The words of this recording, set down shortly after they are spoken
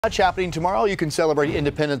Much happening tomorrow. You can celebrate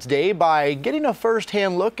Independence Day by getting a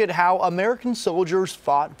first-hand look at how American soldiers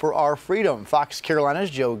fought for our freedom. Fox Carolina's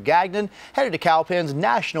Gagnon headed to Cowpens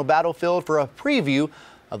National Battlefield for a preview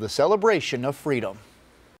of the celebration of freedom.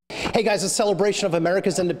 Hey guys, the celebration of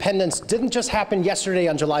America's independence didn't just happen yesterday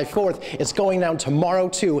on July 4th. It's going down tomorrow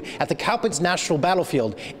too at the Cowpens National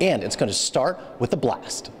Battlefield, and it's going to start with a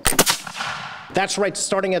blast. That's right,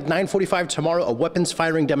 starting at 9:45 tomorrow, a weapons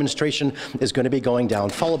firing demonstration is going to be going down,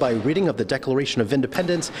 followed by a reading of the Declaration of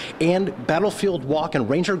Independence and battlefield walk and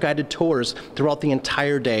ranger guided tours throughout the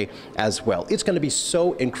entire day as well. It's going to be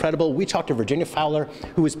so incredible. We talked to Virginia Fowler,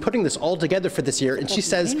 who is putting this all together for this year, and she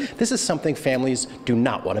says this is something families do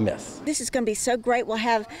not want to miss. This is going to be so great. We'll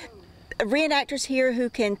have reenactors here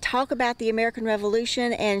who can talk about the American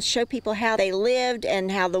Revolution and show people how they lived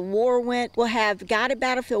and how the war went. We'll have guided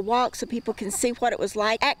battlefield walks so people can see what it was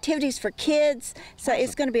like, activities for kids, so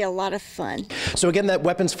it's going to be a lot of fun. So again, that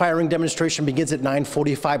weapons firing demonstration begins at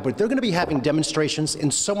 9:45, but they're going to be having demonstrations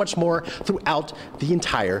and so much more throughout the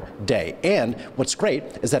entire day. And what's great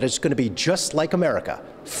is that it's going to be just like America,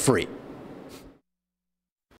 free.